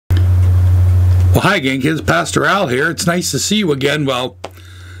Well, hi again, kids. Pastor Al here. It's nice to see you again. Well,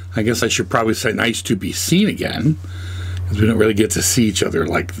 I guess I should probably say nice to be seen again, because we don't really get to see each other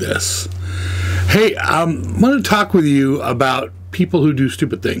like this. Hey, I want to talk with you about people who do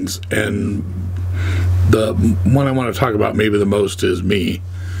stupid things, and the one I want to talk about maybe the most is me.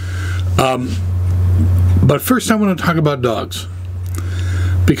 But first I want to talk about dogs.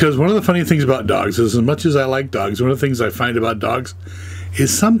 Because one of the funny things about dogs is, as much as I like dogs, one of the things I find about dogs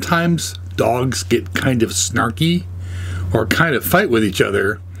is sometimes dogs get kind of snarky or kind of fight with each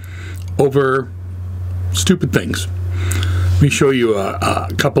other over stupid things. Let me show you a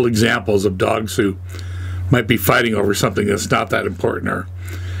couple examples of dogs who might be fighting over something that's not that important,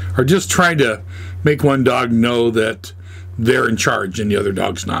 or just trying to make one dog know that they're in charge and the other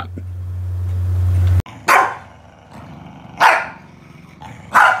dog's not.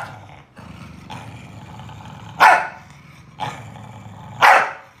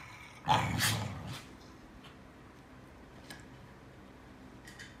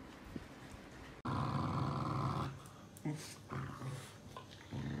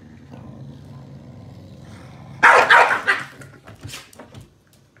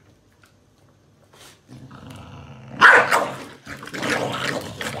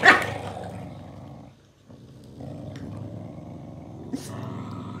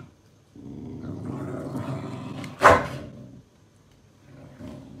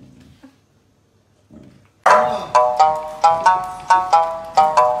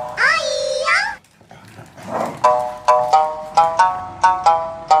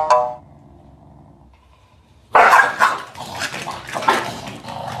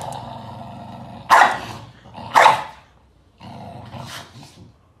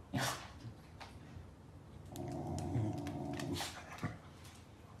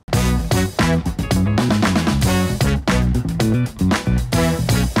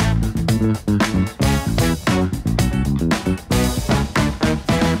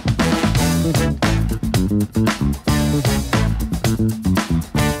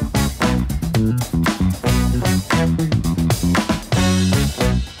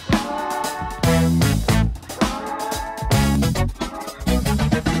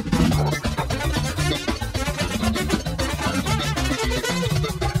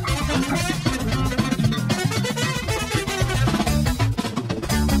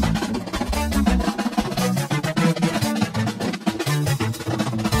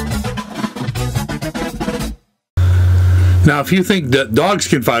 Now, if you think that dogs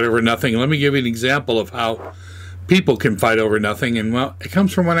can fight over nothing, let me give you an example of how people can fight over nothing. And, well, it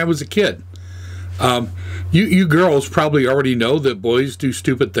comes from when I was a kid. You girls probably already know that boys do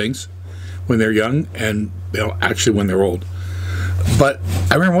stupid things when they're young and, actually when they're old. But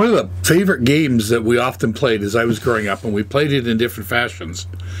I remember one of the favorite games that we often played as I was growing up, and we played it in different fashions,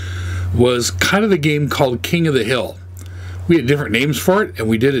 was kind of the game called King of the Hill. We had different names for it, and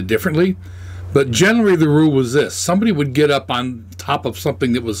we did it differently. But generally the rule was this: somebody would get up on top of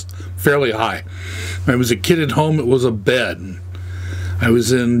something that was fairly high. When I was a kid at home, it was a bed. I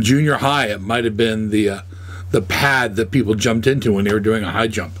was in junior high, it might have been the pad that people jumped into when they were doing a high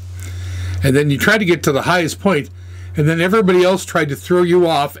jump. And then you tried to get to the highest point, and then everybody else tried to throw you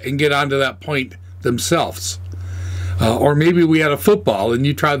off and get onto that point themselves. Or maybe we had a football, and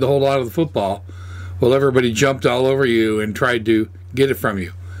you tried to hold on to the football. Well, everybody jumped all over you and tried to get it from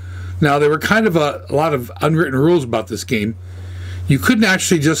you. Now, there were kind of a lot of unwritten rules about this game. You couldn't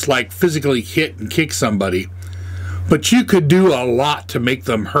actually just like physically hit and kick somebody, but you could do a lot to make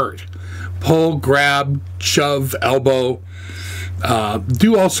them hurt. Pull, grab, shove, elbow,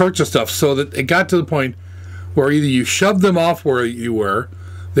 do all sorts of stuff, so that it got to the point where either you shoved them off where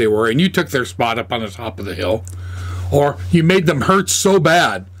they were, and you took their spot up on the top of the hill, or you made them hurt so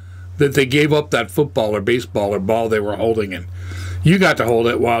bad that they gave up that football or baseball or ball they were holding, and you got to hold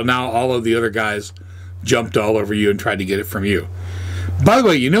it while now all of the other guys jumped all over you and tried to get it from you. By the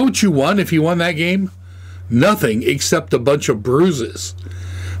way, you know what you won if you won that game? Nothing except a bunch of bruises.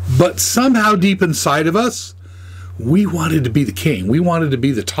 But somehow deep inside of us, we wanted to be the king. We wanted to be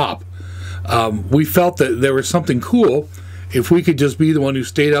the top. We felt that there was something cool if we could just be the one who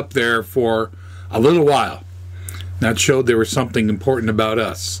stayed up there for a little while. That showed there was something important about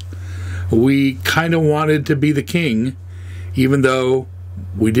us. We kind of wanted to be the king, even though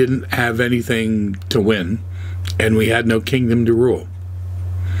we didn't have anything to win and we had no kingdom to rule.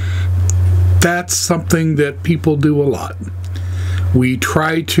 That's something that people do a lot. We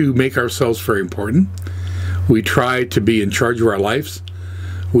try to make ourselves very important. We try to be in charge of our lives.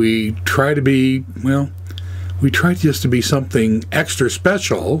 We try to be, we try just to be something extra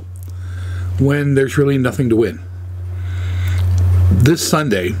special when there's really nothing to win. This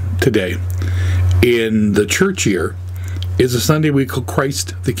Sunday, today, in the church year is a Sunday we call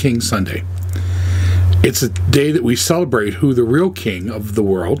Christ the King Sunday. It's a day that we celebrate who the real king of the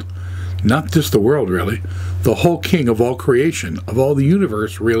world, not just the world really, the whole king of all creation, of all the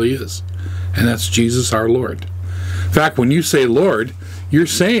universe really is. And that's Jesus our Lord. In fact, when you say Lord, you're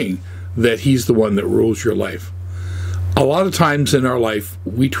saying that he's the one that rules your life. A lot of times in our life,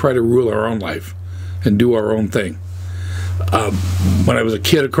 we try to rule our own life and do our own thing. When I was a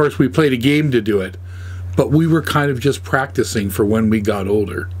kid, of course, we played a game to do it, but we were kind of just practicing for when we got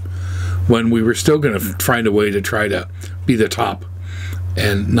older, when we were still going to find a way to try to be the top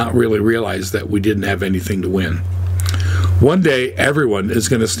and not really realize that we didn't have anything to win. One day, everyone is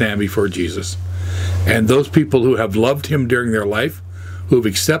going to stand before Jesus, and those people who have loved him during their life, who have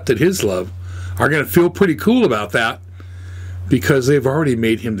accepted his love, are going to feel pretty cool about that because they've already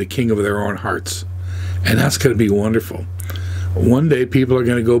made him the king of their own hearts. And that's going to be wonderful. One day people are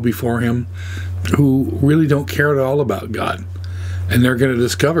going to go before him who really don't care at all about God. And they're going to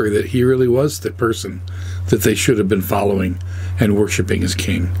discover that he really was the person that they should have been following and worshiping as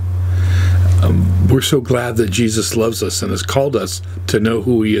king. We're so glad that Jesus loves us and has called us to know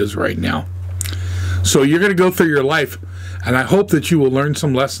who he is right now. So you're going to go through your life, and I hope that you will learn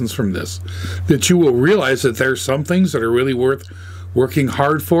some lessons from this, that you will realize that there's some things that are really worth working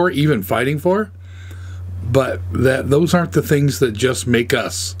hard for, even fighting for, but that those aren't the things that just make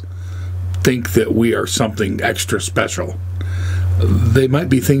us think that we are something extra special. They might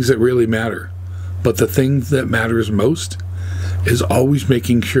be things that really matter, but the thing that matters most is always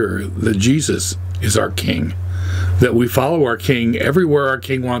making sure that Jesus is our king, that we follow our king everywhere our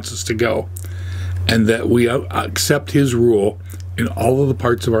king wants us to go, and that we accept his rule in all of the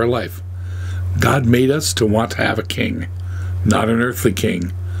parts of our life. God made us to want to have a king, not an earthly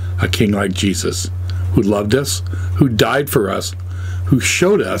king, a king like Jesus, who loved us, who died for us, who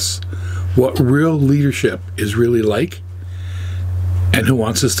showed us what real leadership is really like, and who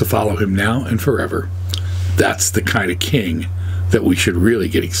wants us to follow him now and forever. That's the kind of king that we should really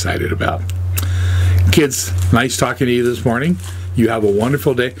get excited about. Kids, nice talking to you this morning. You have a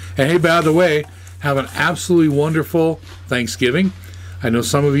wonderful day. And hey, by the way, have an absolutely wonderful Thanksgiving. I know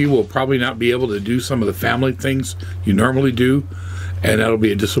some of you will probably not be able to do some of the family things you normally do, and that'll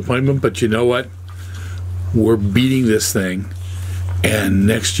be a disappointment, but you know what? We're beating this thing, and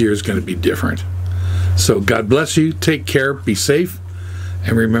next year is going to be different. So God bless you. Take care. Be safe.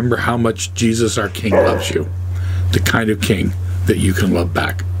 And remember how much Jesus, our King, loves you. The kind of king that you can love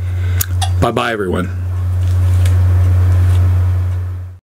back. Bye-bye, everyone.